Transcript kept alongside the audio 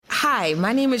Hi,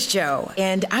 my name is Joe,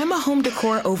 and I'm a home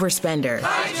decor overspender.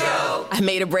 Hi, Joe. I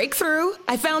made a breakthrough.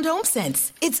 I found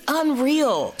HomeSense. It's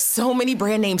unreal. So many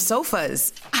brand name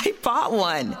sofas. I bought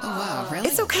one. Oh, wow, really?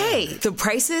 It's okay. The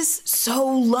prices so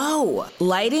low.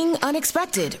 Lighting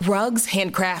unexpected. Rugs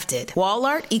handcrafted. Wall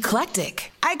art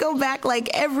eclectic. I go back like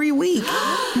every week.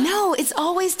 No, it's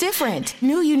always different.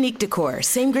 New unique decor.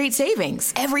 Same great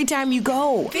savings. Every time you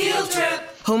go. Field trip.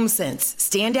 HomeSense.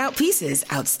 Standout pieces.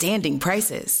 Outstanding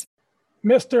prices.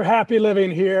 Mr. Happy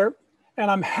Living here, and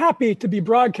I'm happy to be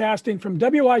broadcasting from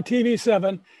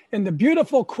WITV7 in the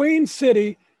beautiful Queen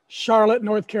City, Charlotte,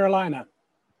 North Carolina.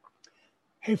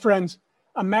 Hey friends,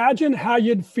 imagine how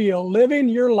you'd feel living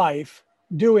your life,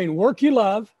 doing work you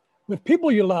love, with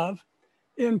people you love,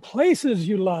 in places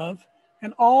you love,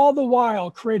 and all the while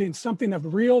creating something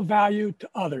of real value to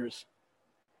others.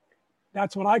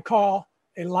 That's what I call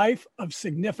a life of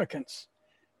significance.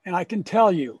 And I can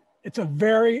tell you, it's a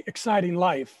very exciting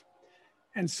life.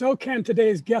 And so can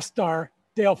today's guest star,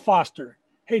 Dale Foster.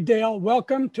 Hey, Dale,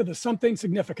 welcome to the Something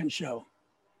Significant Show.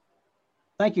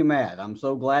 Thank you, Matt. I'm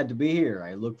so glad to be here.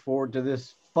 I look forward to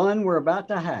this fun we're about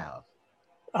to have.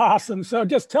 Awesome. So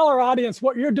just tell our audience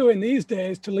what you're doing these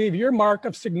days to leave your mark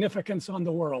of significance on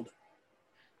the world.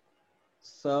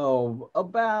 So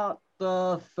about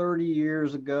 30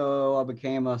 years ago, I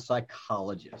became a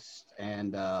psychologist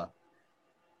and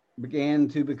began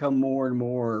to become more and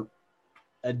more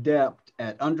adept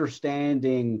at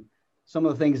understanding some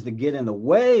of the things that get in the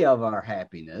way of our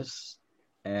happiness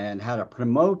and how to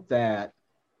promote that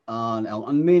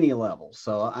on many levels.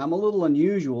 So I'm a little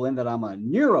unusual in that I'm a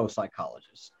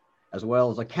neuropsychologist as well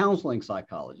as a counseling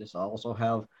psychologist. I also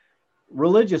have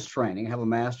religious training. I have a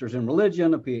master's in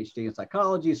religion, a PhD in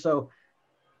psychology. So,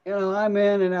 I'm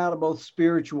in and out of both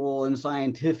spiritual and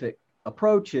scientific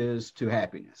approaches to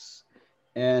happiness.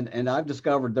 And I've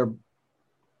discovered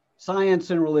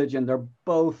science and religion, they're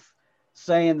both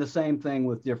saying the same thing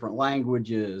with different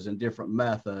languages and different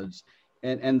methods.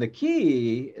 And the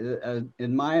key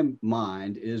in my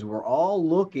mind is we're all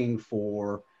looking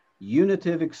for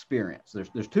unitive experience.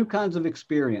 There's two kinds of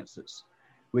experiences.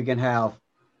 We can have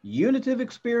unitive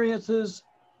experiences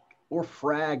or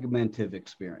fragmentive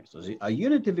experiences. A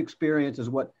unitive experience is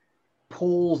what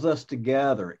pulls us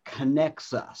together. It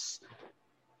connects us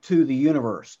to the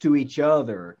universe, to each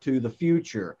other, to the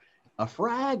future. A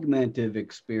fragmentive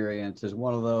experience is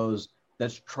one of those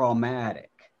that's traumatic.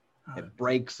 It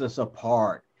breaks us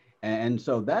apart. And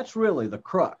so that's really the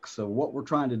crux of what we're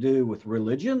trying to do with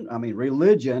religion. I mean,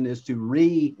 religion is to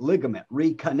reconnect.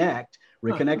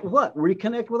 Reconnect with what?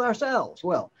 Reconnect with ourselves.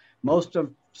 Well, most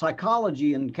of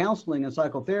psychology and counseling and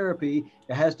psychotherapy,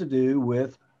 it has to do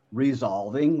with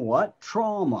resolving what?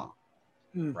 Trauma.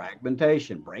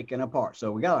 Fragmentation, breaking apart.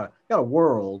 So we got a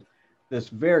world that's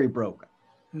very broken,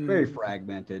 very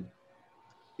fragmented.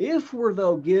 If we're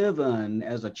though given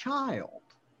as a child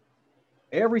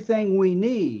everything we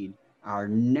need, our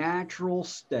natural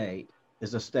state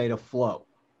is a state of flow,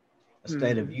 a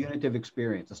state of unitive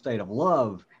experience, a state of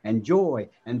love and joy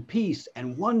and peace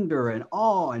and wonder and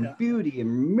awe and beauty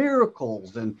and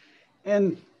miracles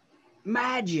and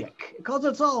magic, because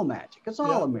it's all magic. It's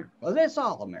all a miracle. It's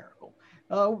all a miracle.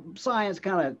 Science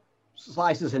kind of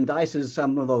slices and dices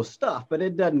some of those stuff, but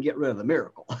it doesn't get rid of the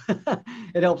miracle.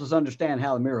 It helps us understand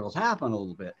how the miracles happen a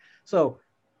little bit. So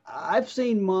I've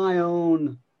seen my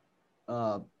own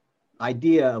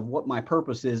idea of what my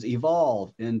purpose is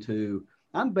evolve into,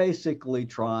 I'm basically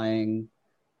trying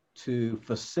to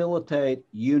facilitate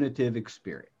unitive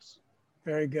experience.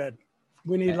 Very good.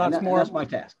 We need lots more. That's my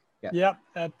task. Yep,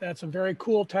 that's a very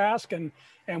cool task, and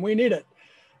we need it.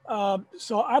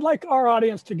 So I'd like our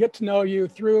audience to get to know you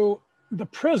through the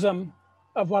prism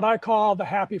of what I call the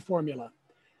happy formula.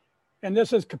 And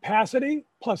this is capacity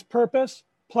plus purpose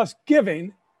plus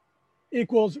giving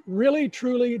equals really,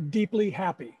 truly, deeply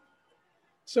happy.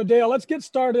 So Dale, let's get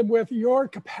started with your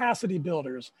capacity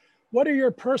builders. What are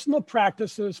your personal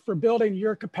practices for building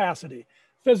your capacity?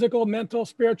 Physical, mental,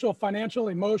 spiritual, financial,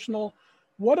 emotional.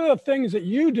 What are the things that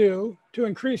you do to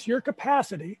increase your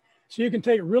capacity so you can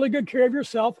take really good care of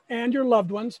yourself and your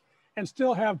loved ones and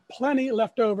still have plenty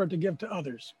left over to give to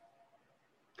others?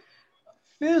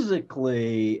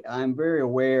 Physically, I'm very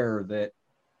aware that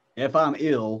if I'm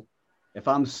ill, if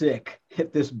I'm sick,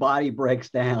 if this body breaks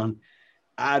down,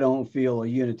 I don't feel a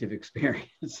unitive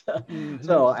experience.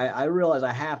 So I realize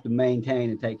I have to maintain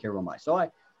and take care of my. So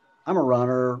I'm a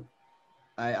runner.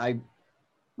 I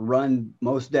run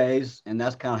most days, and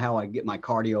that's kind of how I get my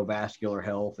cardiovascular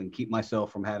health and keep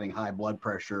myself from having high blood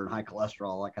pressure and high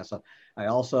cholesterol, like I said. I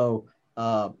also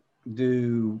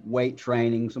do weight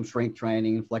training, some strength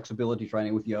training, flexibility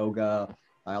training with yoga,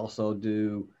 I also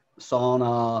do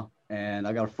sauna, and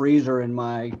I got a freezer in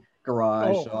my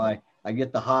garage. So I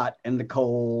get the hot and the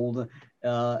cold.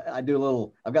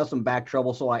 I've got some back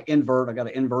trouble, so I invert. I got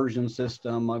an inversion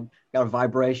system. I've got a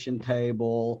vibration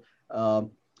table.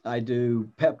 I do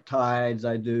peptides.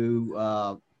 I do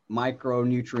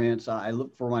micronutrients. I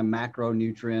look for my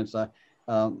macronutrients.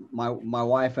 My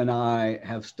wife and I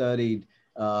have studied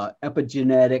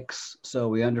epigenetics, so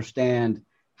we understand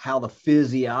how the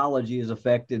physiology is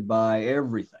affected by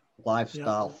everything,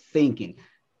 lifestyle, thinking.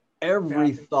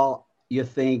 Every thought you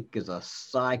think is a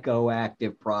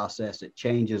psychoactive process. It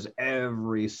changes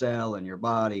every cell in your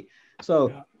body.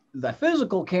 So the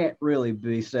physical can't really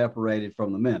be separated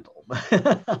from the mental.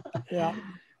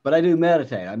 But I do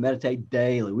meditate. I meditate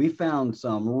daily. We found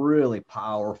some really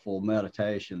powerful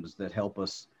meditations that help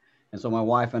us. And so my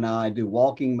wife and I do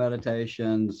walking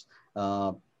meditations.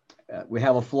 We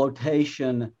have a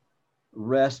flotation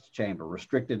rest chamber,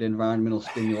 restricted environmental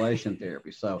stimulation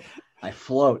therapy. So I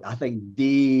float. I think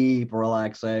deep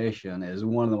relaxation is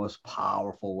one of the most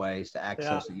powerful ways to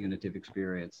access a unitive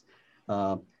experience.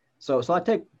 So I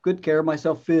take good care of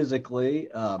myself physically.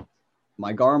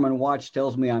 My Garmin watch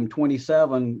tells me I'm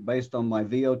 27 based on my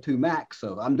VO2 max.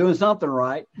 So I'm doing something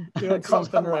right. Doing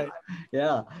something right.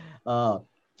 Yeah.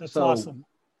 That's awesome.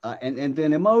 And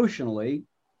then emotionally,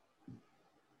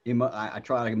 I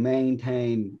try to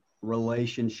maintain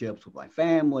relationships with my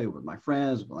family, with my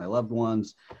friends, with my loved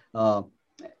ones.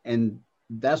 And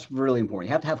that's really important.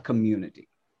 You have to have community.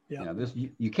 Yeah.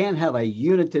 You can't have a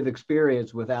unitive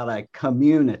experience without a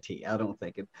community, I don't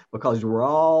think, because we're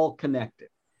all connected.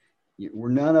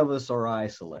 None of us are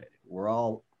isolated. We're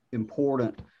all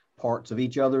important parts of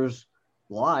each other's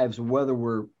lives, whether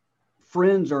we're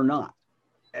friends or not.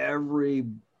 Every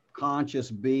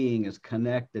conscious being is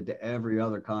connected to every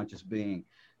other conscious being.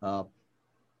 And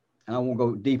I won't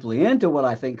go deeply into what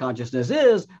I think consciousness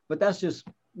is, but that's just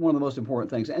one of the most important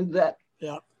things. And that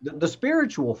the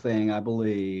spiritual thing, I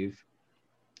believe,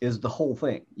 is the whole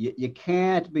thing. You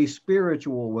can't be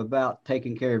spiritual without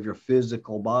taking care of your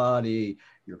physical body,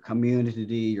 your community,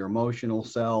 your emotional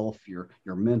self, your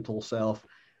mental self.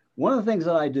 One of the things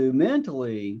that I do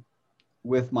mentally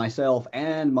with myself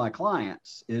and my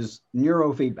clients is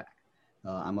neurofeedback.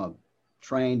 I'm a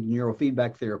trained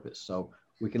neurofeedback therapist, so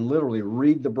we can literally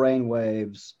read the brain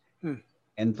waves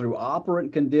and through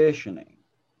operant conditioning,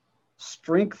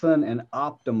 strengthen and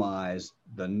optimize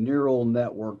the neural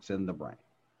networks in the brain.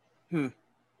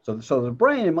 So the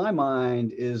brain, in my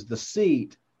mind, is the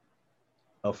seat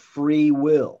of free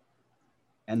will.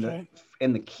 And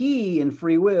the key in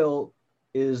free will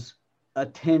is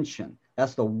attention.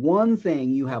 That's the one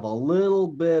thing you have a little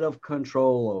bit of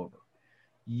control over.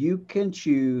 You can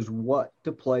choose what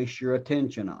to place your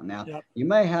attention on. Now, you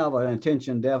may have an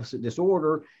attention deficit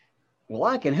disorder. Well,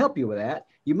 I can help you with that.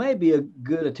 You may be a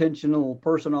good attentional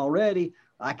person already.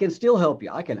 I can still help you.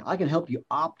 I can help you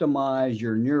optimize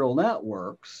your neural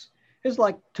networks. It's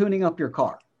like tuning up your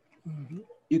car.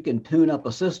 You can tune up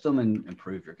a system and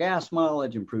improve your gas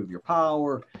mileage, improve your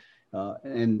power,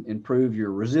 and improve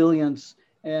your resilience.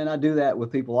 And I do that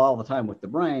with people all the time with the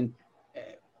brain.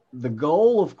 The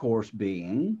goal, of course,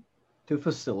 being to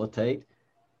facilitate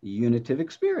unitive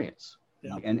experience.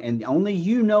 And only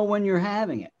you know when you're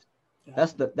having it.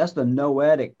 That's the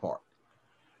noetic part.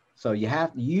 So you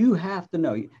have to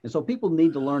know. And so people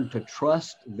need to learn to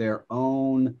trust their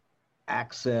own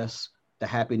access to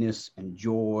happiness and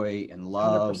joy and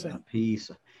love 100%. And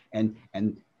peace. And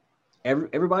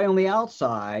everybody on the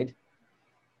outside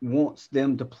wants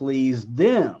them to please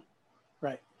them.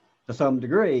 Right. To some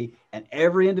degree. And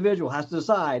every individual has to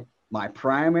decide, my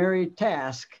primary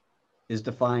task is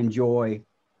to find joy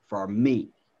for me.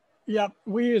 Yep.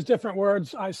 We use different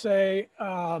words. I say,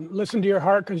 listen to your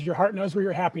heart, because your heart knows where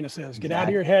your happiness is. Get out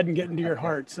of your head and get into your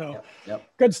heart. So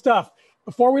good stuff.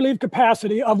 Before we leave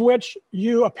capacity, of which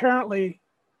you apparently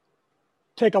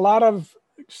take a lot of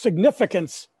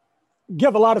significance,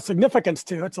 give a lot of significance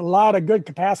to. It's a lot of good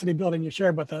capacity building you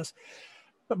shared with us.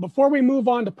 But before we move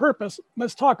on to purpose,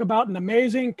 let's talk about an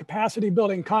amazing capacity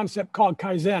building concept called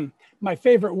Kaizen, my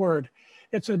favorite word.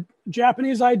 It's a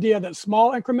Japanese idea that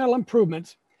small incremental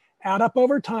improvements add up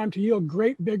over time to yield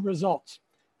great big results.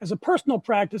 As a personal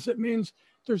practice, it means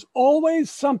there's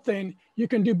always something you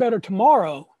can do better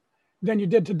tomorrow than you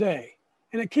did today.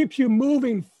 And it keeps you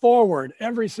moving forward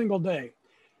every single day.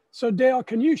 So Dale,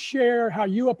 can you share how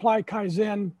you apply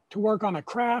Kaizen to work on a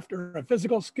craft or a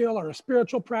physical skill or a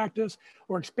spiritual practice,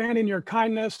 or expanding your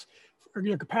kindness or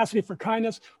your capacity for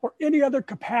kindness, or any other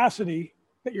capacity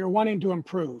that you're wanting to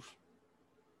improve?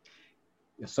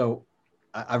 So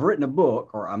I've written a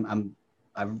book, or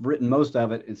I've written most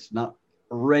of it. It's not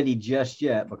ready just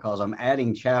yet because I'm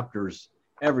adding chapters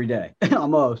every day,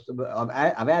 almost.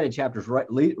 I've added chapters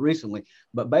recently,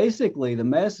 but basically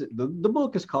the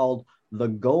book is called The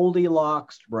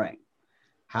Goldilocks Brain: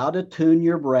 How to Tune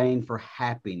Your Brain for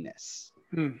Happiness.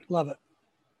 Love it.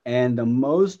 And the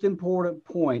most important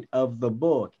point of the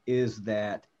book is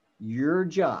that your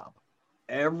job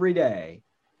every day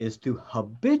is to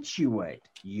habituate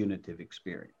unitive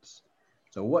experience.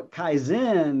 So what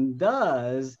Kaizen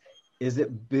does is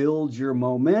it builds your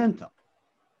momentum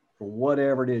for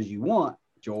whatever it is you want: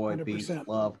 joy, 100%. Peace,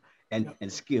 love, and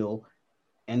skill.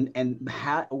 And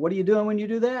what are you doing when you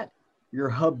do that? You're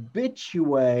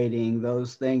habituating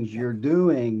those things you're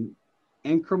doing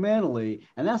incrementally.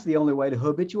 And that's the only way to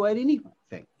habituate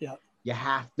anything. Yeah. You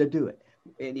have to do it.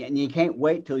 And you can't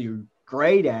wait till you're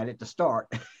great at it to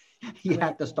start. You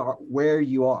have to start where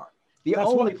you are. That's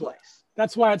only place.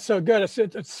 That's why it's so good.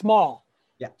 It's small.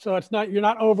 Yeah. So you're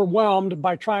not overwhelmed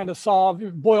by trying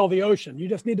to boil the ocean. You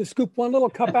just need to scoop one little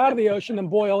cup out of the ocean and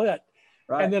boil it.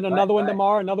 Right, and then another one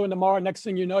tomorrow, another one tomorrow. Next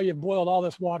thing you know, you've boiled all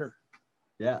this water.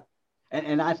 Yeah.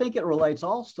 And I think it relates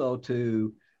also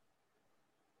to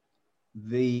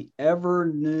the ever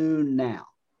new now.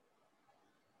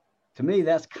 To me,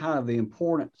 that's kind of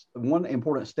one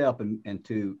important step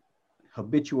into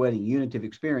habituating unitive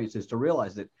experience, is to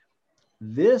realize that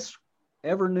this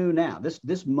ever new now,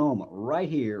 this moment right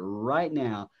here, right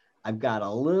now, I've got a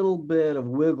little bit of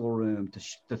wiggle room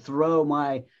to throw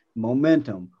my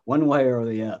momentum one way or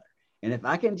the other. And if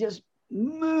I can just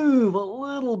move a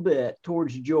little bit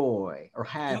towards joy or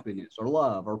happiness or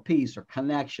love or peace or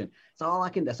connection,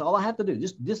 that's all I have to do.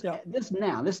 This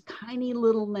now, this tiny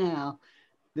little now,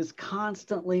 this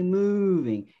constantly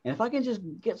moving. And if I can just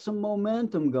get some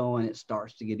momentum going, it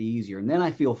starts to get easier. And then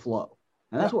I feel flow.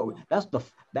 And that's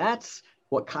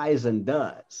what Kaizen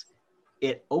does.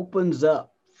 It opens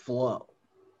up flow.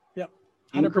 Yep.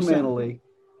 100%.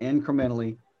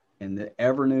 Incrementally in the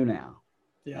ever new now.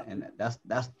 Yeah. And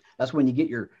that's when you get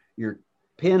your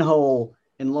pinhole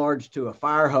enlarged to a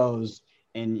fire hose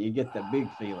and you get that big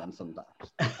feeling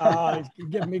sometimes. You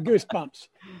give me goosebumps.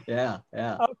 Yeah.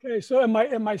 Okay, so in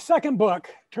my second book,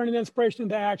 Turning Inspiration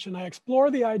into Action, I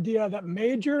explore the idea that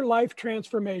major life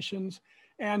transformations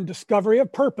and discovery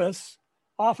of purpose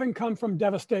often come from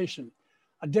devastation.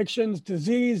 Addictions,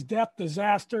 disease, death,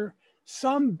 disaster,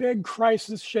 some big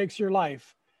crisis shakes your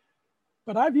life.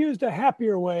 But I've used a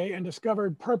happier way and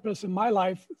discovered purpose in my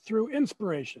life through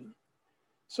inspiration.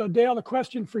 So Dale, the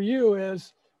question for you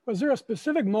is, was there a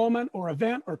specific moment or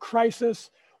event or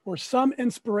crisis or some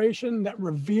inspiration that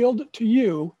revealed to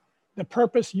you the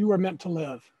purpose you were meant to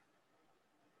live?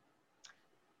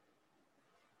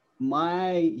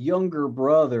 My younger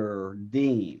brother,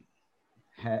 Dean,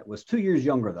 was 2 years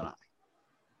younger than I.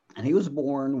 And he was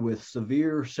born with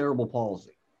severe cerebral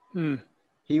palsy.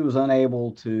 He was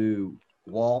unable to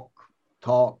walk,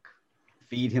 talk,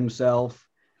 feed himself.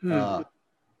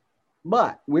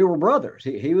 But we were brothers.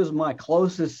 He was my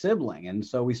closest sibling. And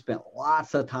so we spent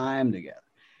lots of time together.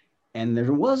 And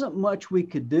there wasn't much we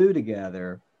could do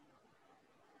together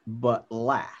but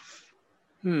laugh.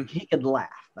 He could laugh.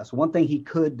 That's one thing he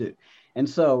could do. And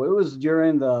so it was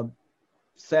during the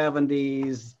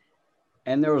 70s,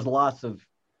 and there was lots of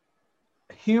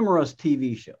humorous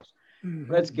TV shows.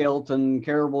 Red Skelton,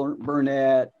 Carol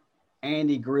Burnett,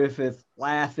 Andy Griffith,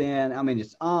 laughing. I mean,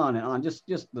 it's on and on, just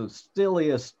the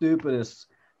silliest, stupidest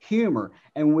humor.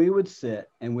 And we would sit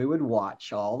and we would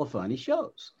watch all the funny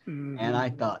shows. And I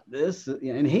thought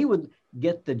and he would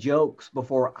get the jokes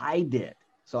before I did.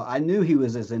 So I knew he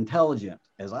was as intelligent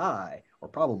as I, or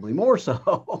probably more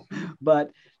so.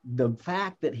 But the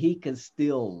fact that he could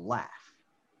still laugh,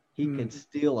 he could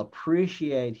still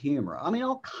appreciate humor. I mean,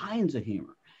 all kinds of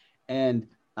humor. And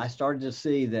I started to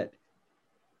see that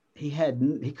he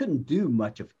couldn't do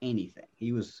much of anything.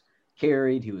 He was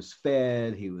carried, he was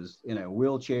fed, he was in a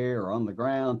wheelchair or on the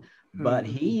ground, but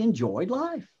he enjoyed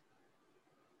life.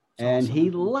 And he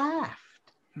laughed.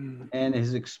 And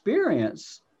his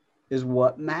experience is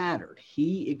what mattered.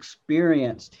 He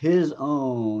experienced his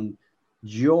own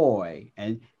joy,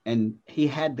 and he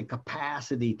had the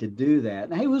capacity to do that.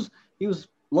 And he was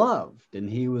loved, and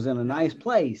he was in a nice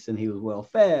place, and he was well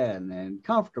fed and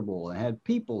comfortable and had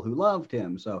people who loved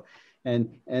him. So,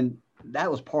 and that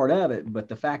was part of it. But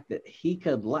the fact that he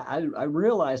could I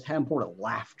realized how important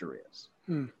laughter is.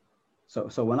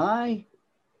 So when I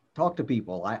talk to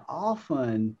people, I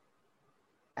often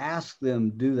ask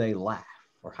them, do they laugh?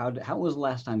 Or how was the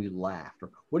last time you laughed?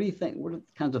 Or what do you think? What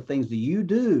kinds of things do you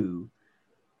do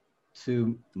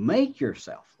to make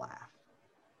yourself laugh?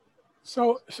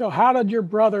 So how did your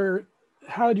brother's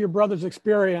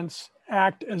experience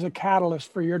act as a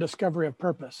catalyst for your discovery of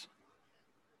purpose?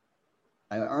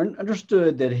 I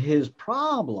understood that his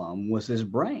problem was his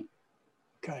brain.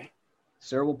 Okay.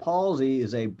 Cerebral palsy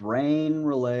is a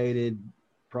brain-related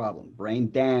problem, brain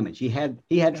damage. He had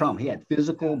trauma. He had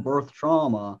physical birth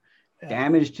trauma,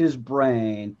 damaged his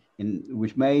brain,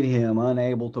 which made him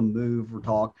unable to move or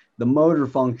talk. The motor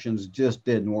functions just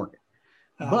didn't work.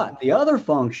 But the other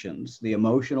functions, the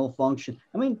emotional function,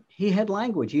 I mean, he had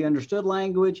language. He understood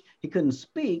language. He couldn't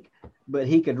speak, but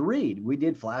he could read. We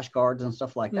did flashcards and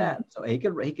stuff like that. So he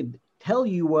could tell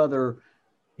you whether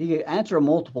he could answer a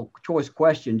multiple choice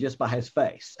question just by his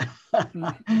face.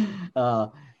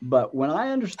 But when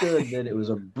I understood that it was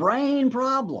a brain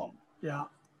problem,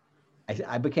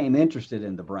 I became interested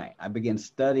in the brain. I began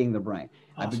studying the brain.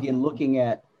 Awesome. I began looking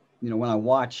at, when I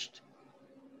watched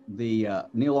the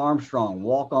Neil Armstrong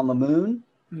walk on the moon,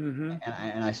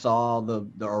 and I saw the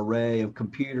array of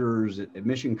computers at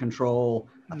mission control,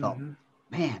 I thought,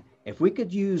 man, if we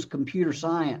could use computer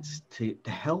science to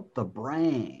help the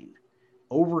brain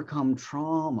overcome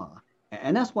trauma,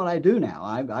 and that's what I do now.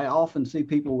 I often see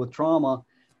people with trauma,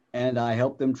 and I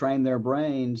help them train their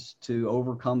brains to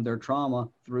overcome their trauma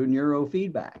through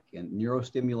neurofeedback and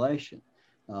neurostimulation.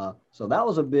 So that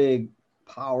was a big,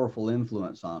 powerful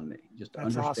influence on me, just to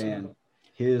understand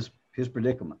his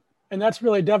predicament. And that's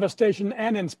really devastation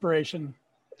and inspiration.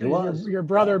 It was. Your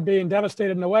brother being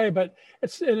devastated in a way, but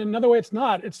it's in another way, it's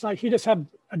not. It's like he just had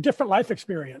a different life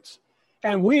experience.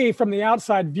 And we, from the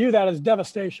outside, view that as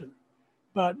devastation,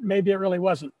 but maybe it really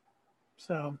wasn't.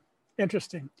 So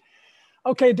interesting.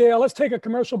 Okay, Dale, let's take a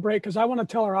commercial break because I want to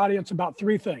tell our audience about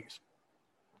 3 things.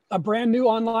 A brand new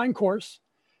online course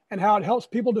and how it helps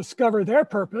people discover their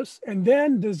purpose and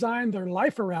then design their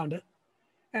life around it,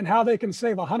 and how they can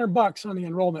save $100 on the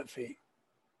enrollment fee.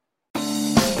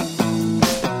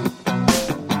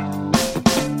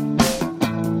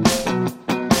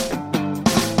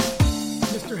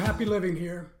 Mr. Happy Living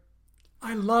here.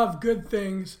 I love good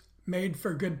things made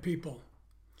for good people.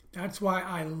 That's why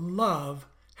I love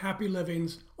Happy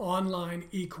Living's online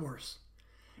e-course.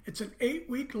 It's an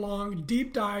 8-week-long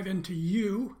deep dive into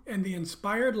you and the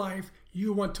inspired life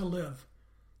you want to live.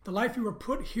 The life you were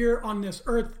put here on this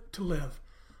earth to live.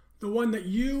 The one that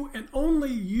you and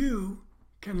only you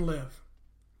can live.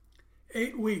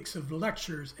 8 weeks of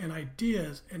lectures and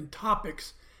ideas and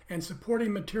topics and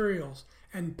supporting materials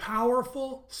and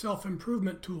powerful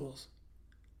self-improvement tools.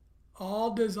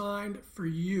 All designed for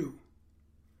you.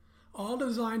 All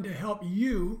designed to help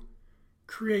you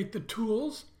create the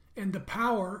tools and the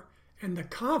power and the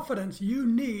confidence you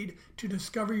need to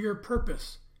discover your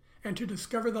purpose and to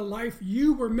discover the life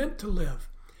you were meant to live,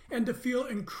 and to feel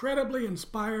incredibly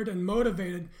inspired and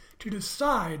motivated to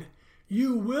decide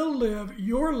you will live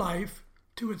your life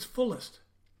to its fullest.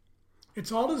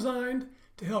 It's all designed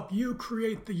to help you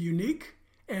create the unique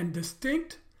and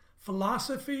distinct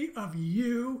philosophy of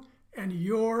you and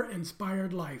your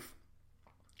inspired life.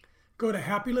 Go to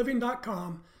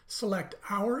happyliving.com, select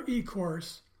our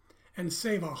e-course, and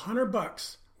save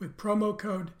 $100 with promo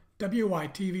code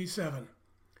WITV7.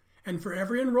 And for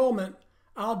every enrollment,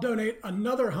 I'll donate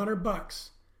another $100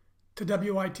 to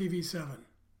WITV7.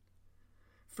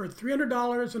 For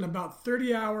 $300 and about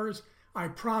 30 hours, I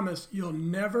promise you'll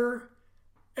never,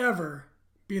 ever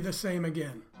be the same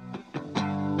again.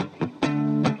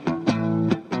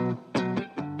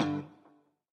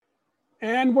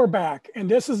 And we're back. And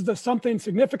this is the Something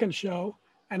Significant Show.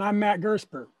 And I'm Matt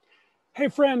Gersper. Hey,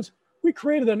 friends, we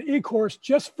created an e-course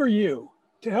just for you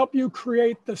to help you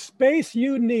create the space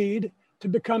you need to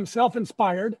become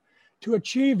self-inspired, to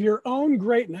achieve your own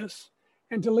greatness,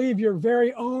 and to leave your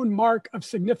very own mark of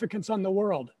significance on the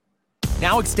world.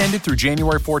 Now extended through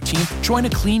January 14th, join a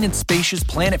clean and spacious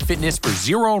Planet Fitness for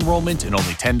zero enrollment and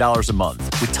only $10 a month.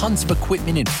 With tons of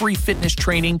equipment and free fitness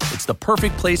training, it's the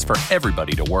perfect place for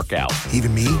everybody to work out.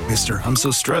 Even me, mister. I'm so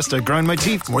stressed I grind my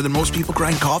teeth more than most people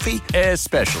grind coffee.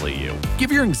 Especially you.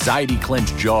 Give your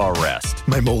anxiety-clenched jaw a rest.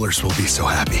 My molars will be so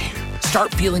happy.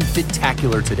 Start feeling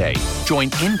fit-tacular today. Join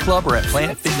in club or at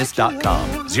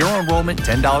planetfitness.com. Zero enrollment,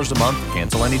 $10 a month,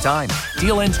 cancel anytime.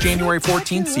 Deal ends January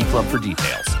 14th. See club for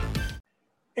details.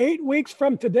 8 weeks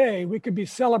from today, we could be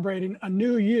celebrating a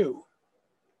new you.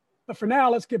 But for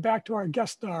now, let's get back to our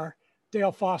guest star,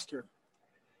 Dale Foster.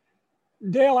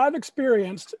 Dale, I've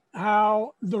experienced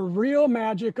how the real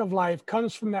magic of life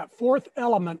comes from that 4th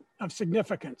element of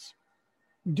significance,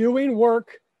 doing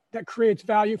work that creates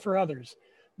value for others.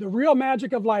 The real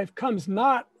magic of life comes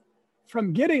not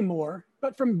from getting more,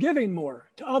 but from giving more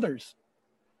to others.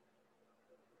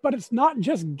 But it's not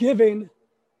just giving.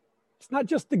 It's not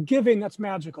just the giving that's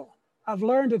magical. I've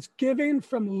learned it's giving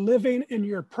from living in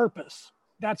your purpose.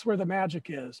 That's where the magic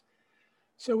is.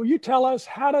 So will you tell us,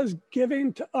 how does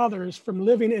giving to others from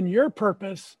living in your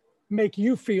purpose make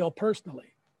you feel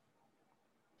personally?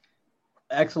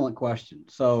 Excellent question.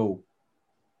 So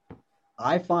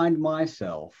I find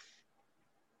myself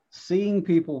seeing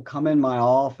people come in my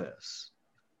office,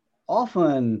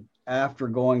 often after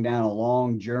going down a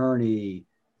long journey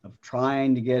of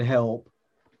trying to get help,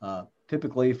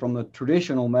 typically from the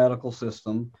traditional medical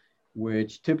system,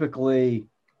 which typically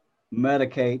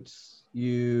medicates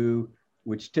you,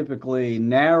 which typically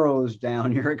narrows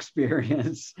down your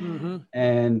experience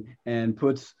and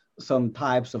puts some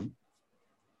types of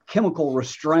chemical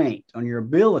restraint on your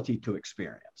ability to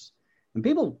experience. And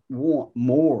people want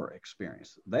more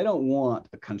experience. They don't want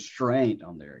a constraint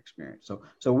on their experience.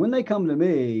 So when they come to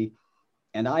me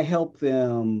and I help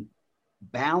them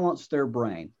balance their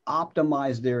brain,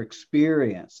 optimize their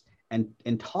experience,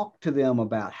 and talk to them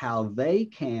about how they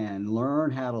can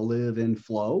learn how to live in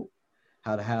flow,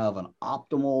 how to have an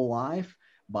optimal life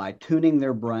by tuning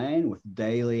their brain with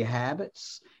daily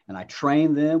habits. And I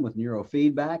train them with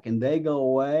neurofeedback, and they go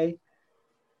away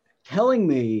telling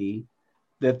me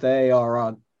that they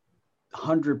are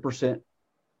 100%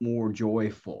 more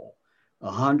joyful,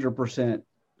 100%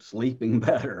 sleeping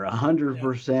better,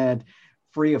 100%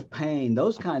 free of pain,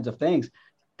 those kinds of things.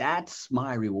 That's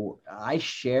my reward. I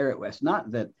share it with. It's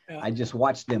not that I just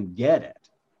watch them get it.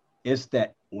 It's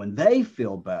that when they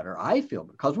feel better, I feel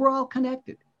better, because we're all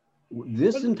connected.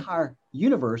 This entire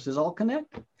universe is all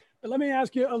connected. But let me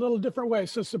ask you a little different way.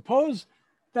 So suppose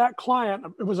that client,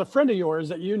 it was a friend of yours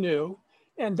that you knew,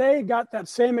 and they got that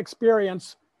same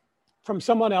experience from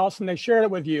someone else and they shared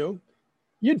it with you.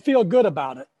 You'd feel good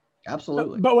about it.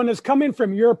 Absolutely. But when it's coming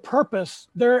from your purpose,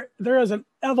 there is an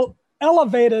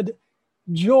elevated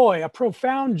joy, a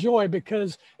profound joy,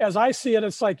 because as I see it,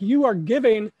 it's like you are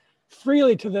giving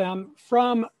freely to them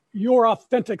from your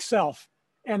authentic self.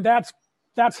 And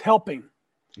that's helping.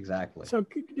 Exactly. So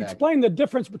explain the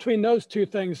difference between those two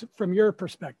things from your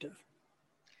perspective.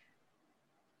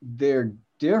 They're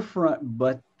different,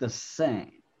 but the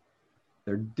same.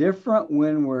 They're different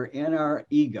when we're in our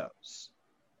egos.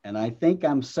 And I think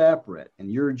I'm separate,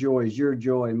 and your joy is your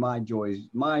joy, and my joy is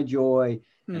my joy.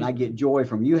 And I get joy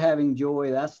from you having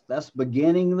joy. That's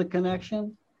beginning the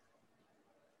connection.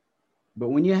 But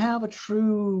when you have a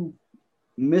true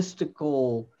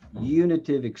mystical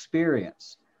unitive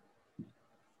experience,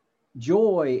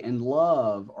 joy and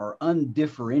love are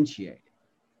undifferentiated.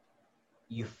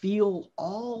 You feel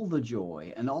all the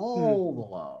joy and all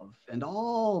the love and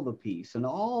all the peace and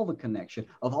all the connection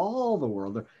of all the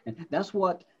world. And that's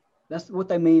what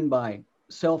they mean by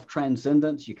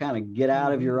self-transcendence. You kind of get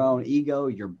out of your own ego,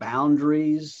 your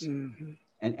boundaries.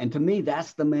 And to me,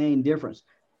 that's the main difference.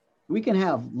 We can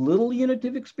have little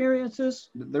unitive experiences.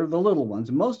 They're the little ones.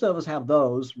 Most of us have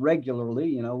those regularly.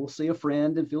 You know, we'll see a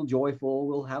friend and feel joyful.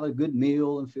 We'll have a good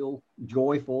meal and feel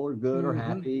joyful or good or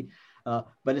happy.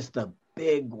 But it's the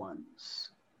big ones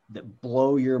that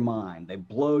blow your mind. They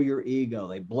blow your ego.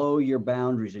 They blow your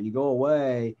boundaries. And you go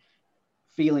away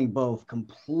feeling both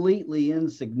completely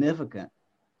insignificant,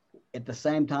 at the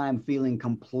same time feeling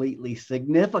completely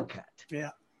significant.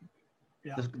 Yeah.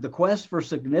 The quest for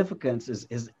significance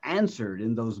is answered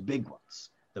in those big ones,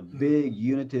 the big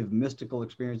unitive mystical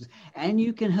experiences, and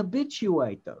you can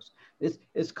habituate those.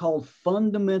 It's called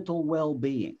fundamental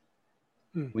well-being.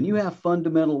 When you have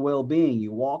fundamental well-being,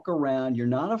 you walk around, you're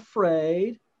not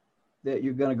afraid that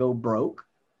you're going to go broke.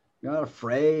 You're not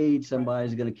afraid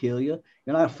somebody's going to kill you.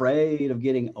 You're not afraid of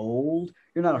getting old.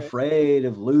 You're not afraid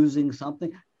of losing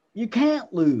something. You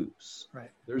can't lose.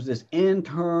 Right. There's this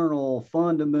internal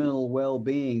fundamental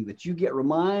well-being that you get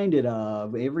reminded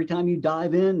of every time you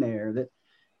dive in there, that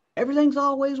everything's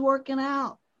always working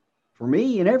out for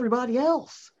me and everybody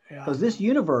else. Because this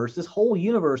universe, this whole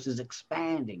universe is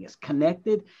expanding. It's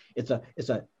connected. It's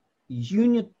a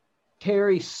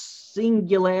unitary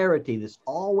singularity that's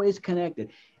always connected.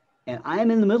 And I'm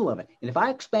in the middle of it. And if I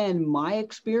expand my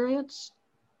experience,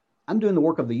 I'm doing the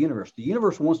work of the universe. The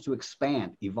universe wants to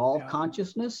expand, evolve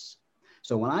consciousness.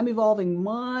 So when I'm evolving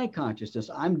my consciousness,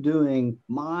 I'm doing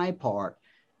my part.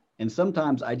 And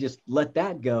sometimes I just let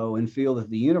that go and feel that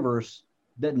the universe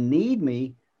doesn't need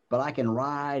me, but I can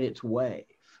ride its wave.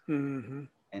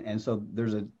 And so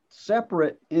there's a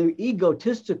separate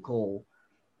egotistical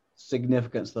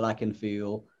significance that I can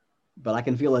feel, but I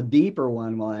can feel a deeper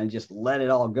one when I just let it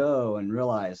all go and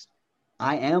realize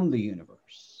I am the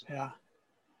universe. Yeah.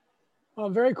 Well,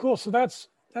 very cool. So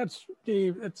it's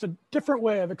a different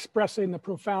way of expressing the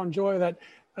profound joy that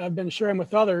I've been sharing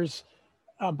with others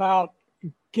about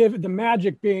the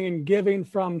magic being giving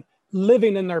from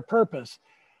living in their purpose.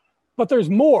 But there's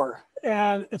more,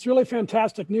 and it's really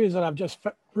fantastic news that I've just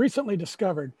recently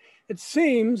discovered. It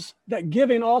seems that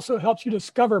giving also helps you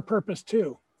discover purpose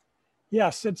too.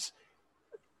 Yes, it's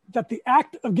that the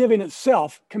act of giving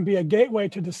itself can be a gateway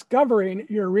to discovering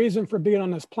your reason for being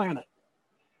on this planet.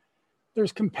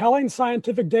 There's compelling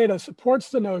scientific data supports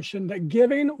the notion that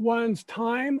giving one's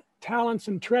time, talents,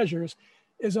 and treasures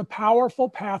is a powerful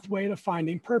pathway to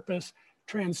finding purpose,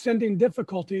 transcending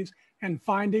difficulties, and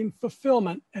finding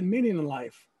fulfillment and meaning in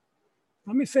life.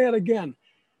 Let me say it again.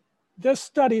 This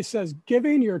study says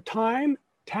giving your time,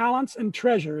 talents, and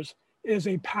treasures is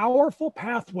a powerful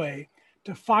pathway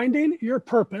to finding your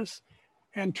purpose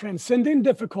and transcending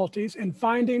difficulties and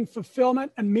finding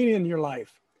fulfillment and meaning in your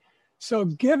life. So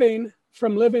giving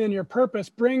from living in your purpose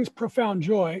brings profound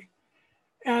joy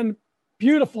and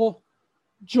beautiful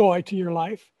joy to your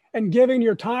life. And giving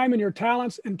your time and your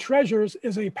talents and treasures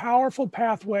is a powerful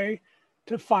pathway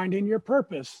to finding your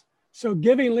purpose. So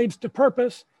giving leads to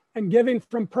purpose, and giving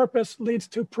from purpose leads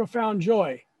to profound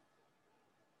joy.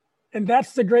 And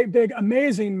that's the great, big,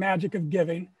 amazing magic of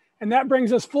giving. And that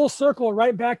brings us full circle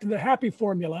right back to the happy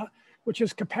formula, which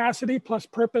is capacity plus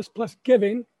purpose plus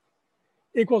giving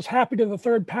equals happy to the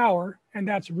third power. And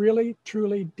that's really,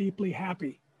 truly, deeply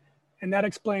happy. And that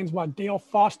explains why Dale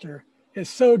Foster is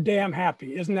so damn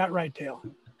happy. Isn't that right, Dale?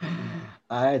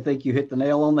 I think you hit the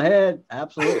nail on the head.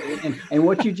 Absolutely. And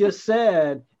what you just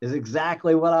said is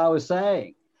exactly what I was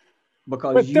saying.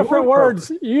 Because with different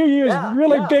words, you use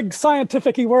really big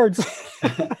scientific-y words.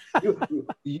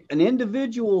 An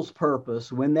individual's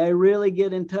purpose, when they really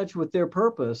get in touch with their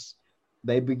purpose,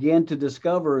 they begin to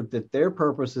discover that their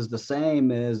purpose is the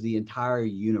same as the entire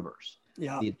universe.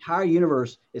 Yeah. The entire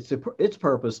universe, its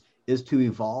purpose is to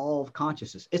evolve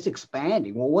consciousness. It's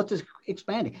expanding. Well, what's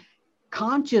expanding?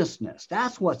 Consciousness.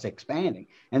 That's what's expanding.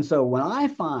 And so when I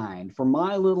find for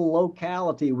my little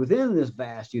locality within this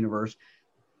vast universe,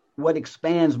 what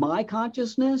expands my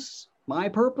consciousness, my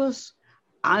purpose,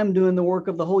 I'm doing the work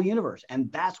of the whole universe.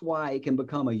 And that's why it can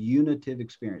become a unitive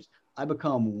experience. I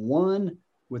become one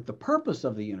with the purpose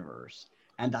of the universe,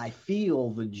 and I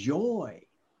feel the joy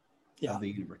of the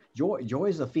universe. Joy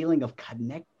is a feeling of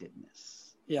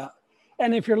connectedness. Yeah.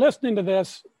 And if you're listening to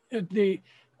this,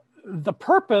 the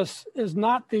purpose is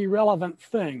not the relevant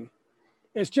thing.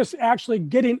 It's just actually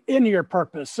getting in your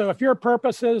purpose. So if your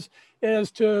purpose is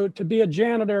to be a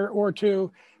janitor, or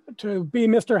to be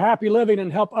Mr. Happy Living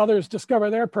and help others discover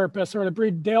their purpose, or to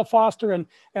breed Dale Foster and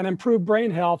improve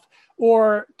brain health,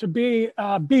 or to be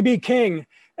B.B. King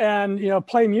and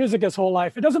play music his whole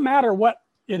life, it doesn't matter what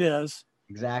it is.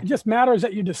 Exactly. It just matters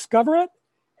that you discover it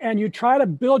and you try to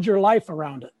build your life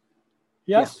around it.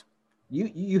 Yes? Yeah.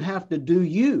 You have to do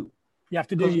you. You have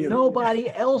to do you. Nobody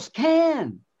else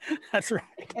can. That's right.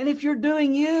 And if you're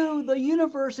doing you, the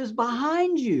universe is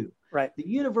behind you. Right. The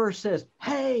universe says,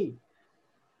 hey,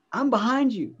 I'm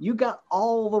behind you. You got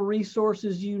all the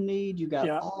resources you need. You got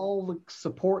all the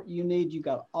support you need. You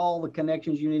got all the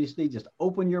connections you need to see. Just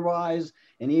open your eyes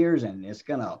and ears, and it's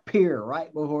going to appear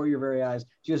right before your very eyes.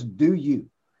 Just do you.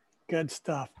 Good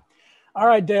stuff. All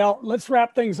right, Dale, let's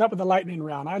wrap things up with the lightning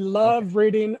round. I love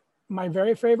reading my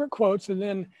very favorite quotes and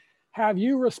then have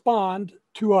you respond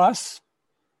to us,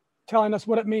 telling us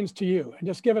what it means to you. And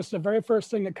just give us the very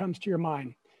first thing that comes to your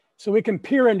mind so we can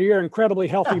peer into your incredibly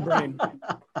healthy brain.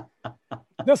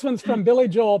 This one's from Billy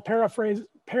Joel,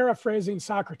 paraphrasing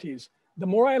Socrates. The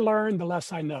more I learn, the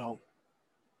less I know.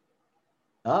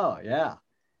 Oh, yeah.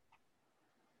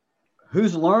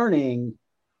 Who's learning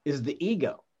is the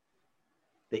ego.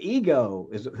 The ego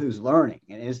is who's learning,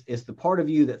 and it's the part of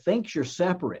you that thinks you're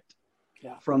separate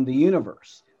from the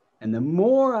universe. And the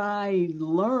more I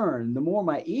learn, the more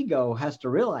my ego has to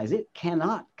realize it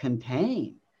cannot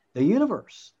contain the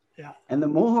universe. Yeah. And the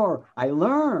more I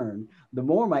learn, the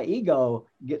more my ego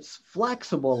gets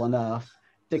flexible enough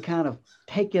to kind of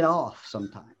take it off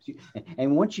sometimes.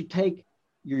 And once you take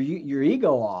your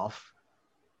ego off,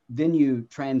 then you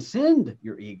transcend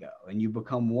your ego and you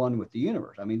become one with the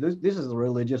universe. I mean, this is the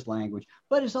religious language,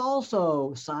 but it's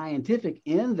also scientific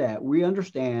in that we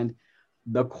understand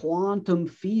the quantum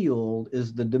field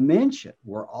is the dimension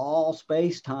where all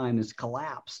space-time is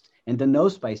collapsed into no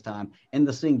space-time in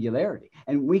the singularity.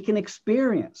 And we can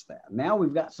experience that. Now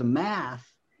we've got some math.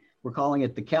 We're calling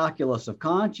it the calculus of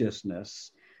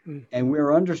consciousness. And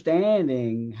we're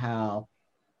understanding how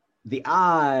the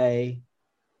I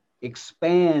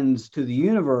expands to the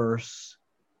universe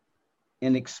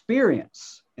in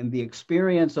experience, in the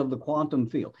experience of the quantum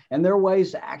field. And there are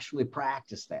ways to actually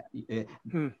practice that.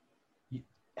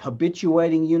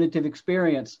 Habituating unitive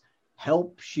experience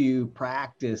helps you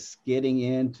practice getting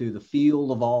into the field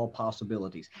of all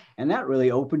possibilities. And that really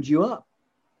opens you up.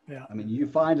 Yeah. I mean, you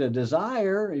find a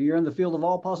desire, you're in the field of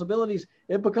all possibilities,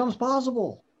 it becomes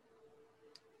possible.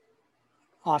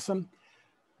 Awesome.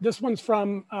 This one's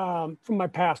from my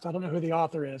past. I don't know who the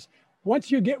author is.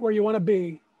 Once you get where you want to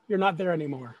be, you're not there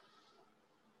anymore.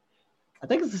 I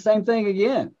think it's the same thing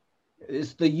again.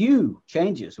 It's the you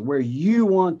changes. Where you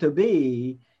want to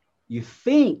be, you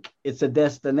think it's a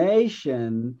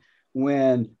destination,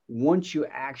 when once you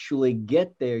actually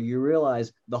get there, you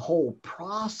realize the whole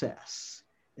process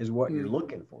is what you're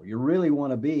looking for. You really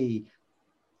want to be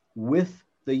with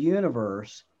the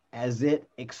universe as it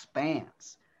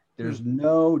expands. There's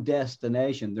no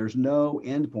destination. There's no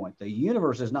endpoint. The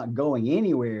universe is not going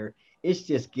anywhere. It's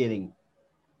just getting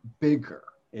bigger.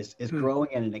 It's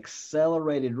growing at an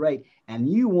accelerated rate, and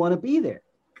you want to be there.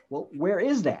 Well, where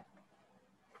is that?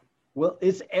 Well,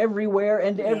 it's everywhere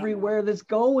and everywhere that's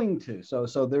going to.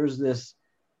 So there's this,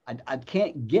 I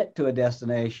can't get to a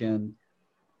destination.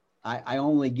 I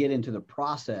only get into the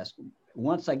process.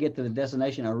 Once I get to the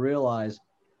destination, I realize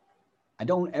I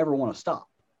don't ever want to stop.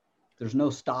 There's no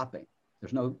stopping.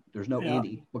 There's no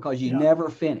ending, because you never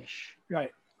finish.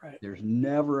 Right. There's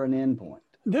never an end point.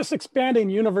 This expanding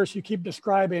universe you keep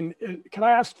describing, can I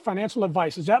ask financial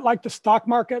advice? Is that like the stock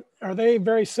market? Are they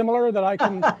very similar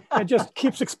that it just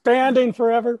keeps expanding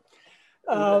forever?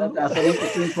 That's an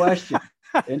interesting question.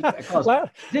 Because,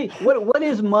 see, what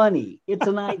is money? It's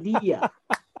an idea.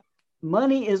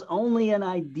 Money is only an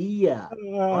idea,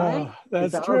 right?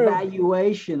 That's it's true. Our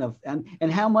valuation of,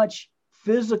 and how much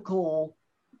physical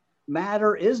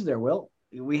matter is there? Well,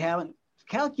 we haven't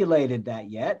calculated that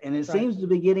yet, and it seems to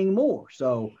be getting more.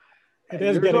 So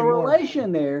there's a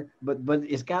relation there, but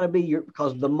it's got to be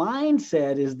because the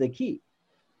mindset is the key.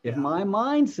 If my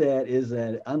mindset is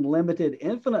an unlimited,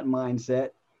 infinite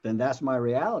mindset, then that's my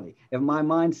reality. If my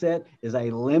mindset is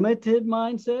a limited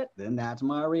mindset, then that's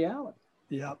my reality.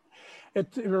 Yeah. It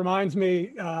reminds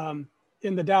me,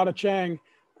 in the Tao Te Ching,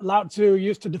 Lao Tzu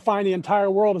used to define the entire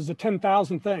world as the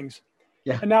 10,000 things.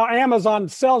 Yeah. And now Amazon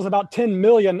sells about 10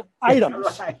 million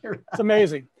items. Right. It's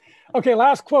amazing. Okay,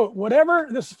 last quote.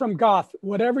 This is from Goth.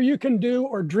 Whatever you can do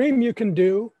or dream you can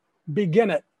do, begin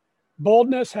it.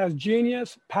 Boldness has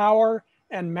genius, power,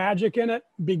 and magic in it.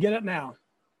 Begin it now.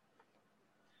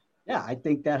 Yeah, I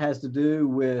think that has to do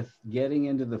with getting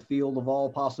into the field of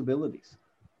all possibilities.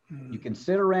 You can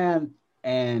sit around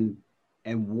and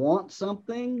want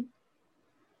something,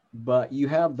 but you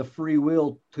have the free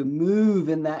will to move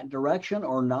in that direction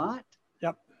or not.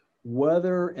 Yep.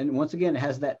 And once again, it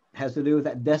has to do with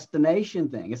that destination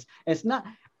thing. It's not,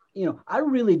 I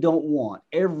really don't want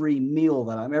every meal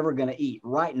that I'm ever going to eat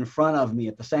right in front of me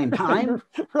at the same time.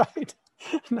 Right.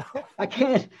 No. I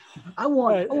can't. I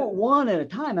want one at a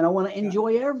time, and I want to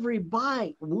enjoy every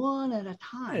bite one at a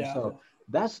time. Yeah. So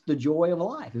that's the joy of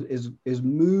life is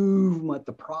movement,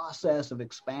 the process of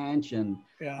expansion.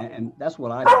 Yeah. And that's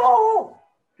what I do.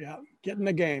 Yeah. Get in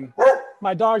the game.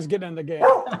 My dog's getting in the game.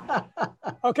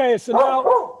 Okay. So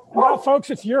now folks,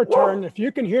 it's your turn. If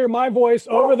you can hear my voice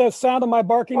over the sound of my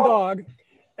barking dog,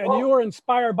 and you are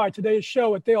inspired by today's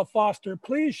show with Dale Foster,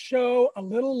 please show a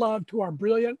little love to our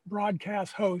brilliant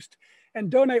broadcast host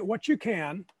and donate what you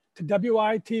can to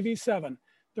WITV7.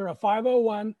 They're a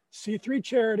 501c3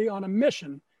 charity on a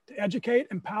mission to educate,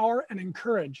 empower, and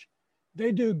encourage.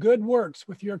 They do good works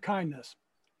with your kindness.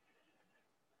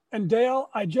 And Dale,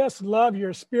 I just love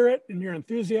your spirit and your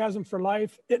enthusiasm for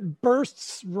life. It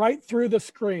bursts right through the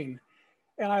screen.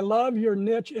 And I love your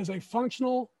niche as a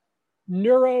functional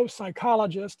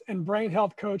neuropsychologist and brain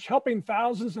health coach, helping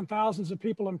thousands and thousands of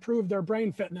people improve their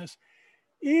brain fitness,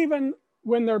 even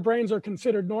when their brains are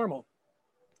considered normal.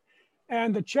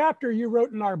 And the chapter you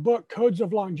wrote in our book, Codes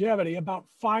of Longevity, about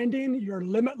finding your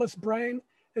limitless brain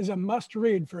is a must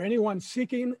read for anyone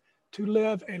seeking to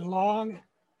live a long,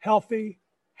 healthy,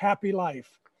 happy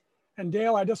life. And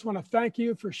Dale, I just want to thank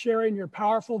you for sharing your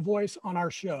powerful voice on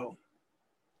our show.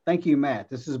 Thank you, Matt.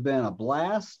 This has been a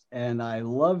blast, and I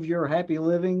love your happy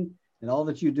living and all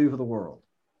that you do for the world.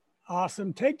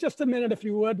 Awesome. Take just a minute, if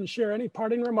you would, and share any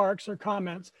parting remarks or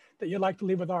comments that you'd like to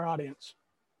leave with our audience.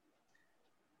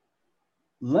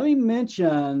 Let me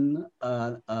mention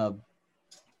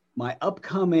my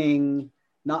upcoming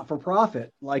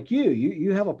not-for-profit. Like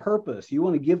you have a purpose. You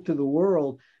want to give to the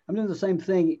world. I'm doing the same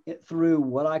thing through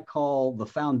what I call the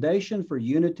Foundation for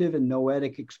Unitive and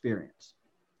Noetic Experience,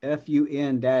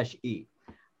 FUN-E.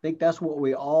 I think that's what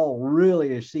we all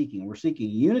really are seeking. We're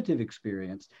seeking unitive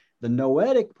experience. The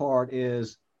noetic part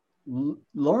is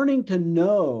learning to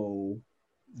know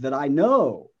that I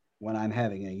know when I'm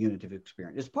having a unitive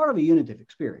experience. It's part of a unitive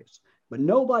experience, but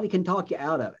nobody can talk you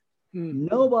out of it.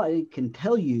 Nobody can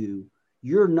tell you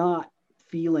you're not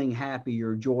feeling happy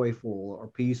or joyful or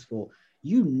peaceful.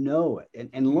 You know it.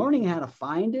 And learning how to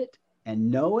find it and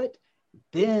know it,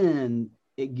 then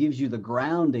it gives you the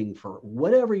grounding for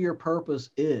whatever your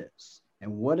purpose is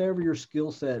and whatever your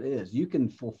skill set is. You can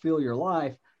fulfill your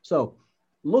life. So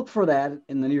look for that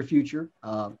in the near future.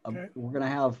 Okay. We're going to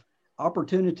have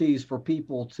opportunities for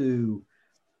people to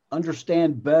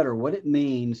understand better what it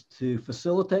means to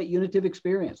facilitate unitive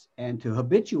experience and to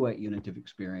habituate unitive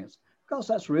experience, because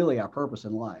that's really our purpose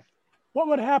in life. What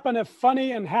would happen if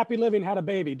Funny and Happy Living had a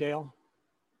baby, Dale?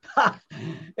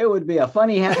 It would be a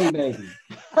funny, happy baby.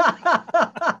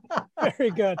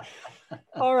 Very good.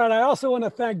 All right. I also want to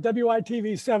thank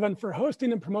WITV7 for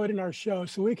hosting and promoting our show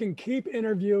so we can keep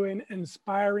interviewing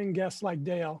inspiring guests like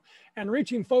Dale and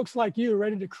reaching folks like you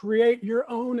ready to create your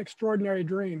own extraordinary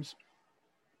dreams.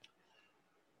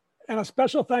 And a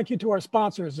special thank you to our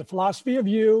sponsors, The Philosophy of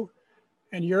You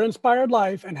and Your Inspired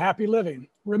Life and Happy Living.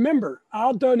 Remember,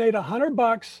 I'll donate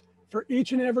 $100 for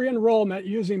each and every enrollment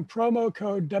using promo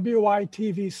code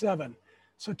WITV7.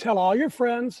 So tell all your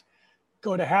friends,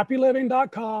 go to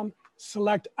happyliving.com,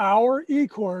 select our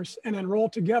e-course, and enroll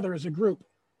together as a group.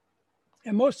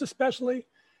 And most especially,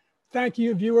 thank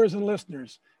you, viewers and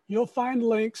listeners. You'll find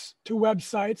links to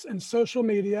websites and social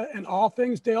media and all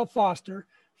things Dale Foster.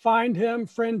 Find him,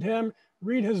 friend him,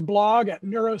 read his blog at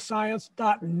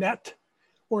neuroscience.net,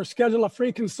 or schedule a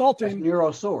free consulting. That's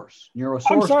Neurosource.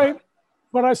 I'm sorry,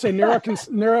 what did I say?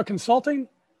 Neuroconsulting?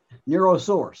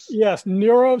 Neurosource. Yes,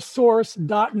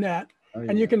 neurosource.net.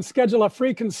 And you can schedule a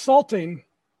free consulting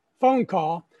phone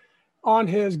call on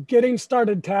his Getting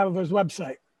Started tab of his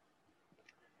website.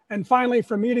 And finally,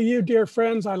 from me to you, dear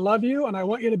friends, I love you and I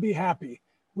want you to be happy.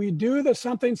 We do the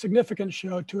Something Significant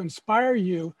show to inspire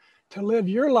you to live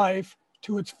your life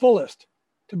to its fullest,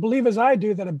 to believe as I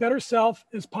do that a better self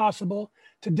is possible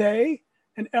today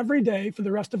and every day for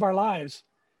the rest of our lives.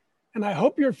 And I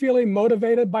hope you're feeling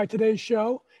motivated by today's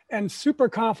show and super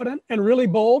confident and really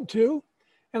bold too.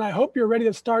 And I hope you're ready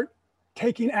to start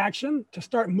taking action, to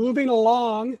start moving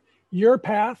along your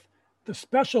path, the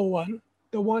special one,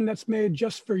 the one that's made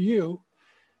just for you,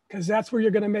 because that's where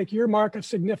you're going to make your mark of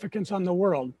significance on the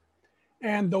world.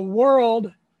 And the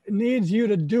world needs you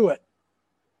to do it.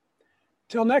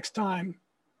 Till next time,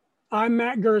 I'm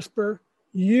Matt Gersper.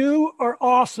 You are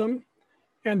awesome.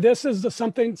 And this is the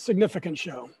Something Significant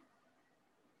show.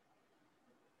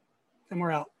 And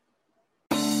we're out.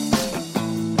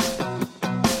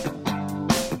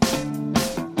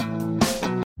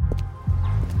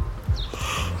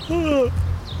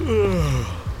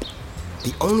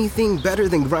 The only thing better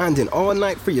than grinding all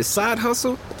night for your side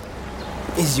hustle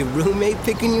is your roommate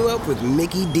picking you up with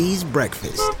Mickey D's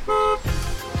breakfast.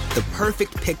 The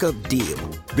perfect pickup deal.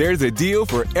 There's a deal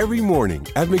for every morning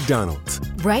at McDonald's.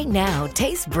 Right now,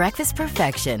 taste breakfast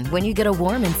perfection when you get a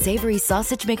warm and savory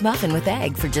sausage McMuffin with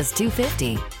egg for just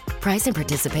 $2.50. Price and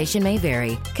participation may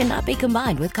vary. Cannot be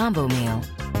combined with combo meal.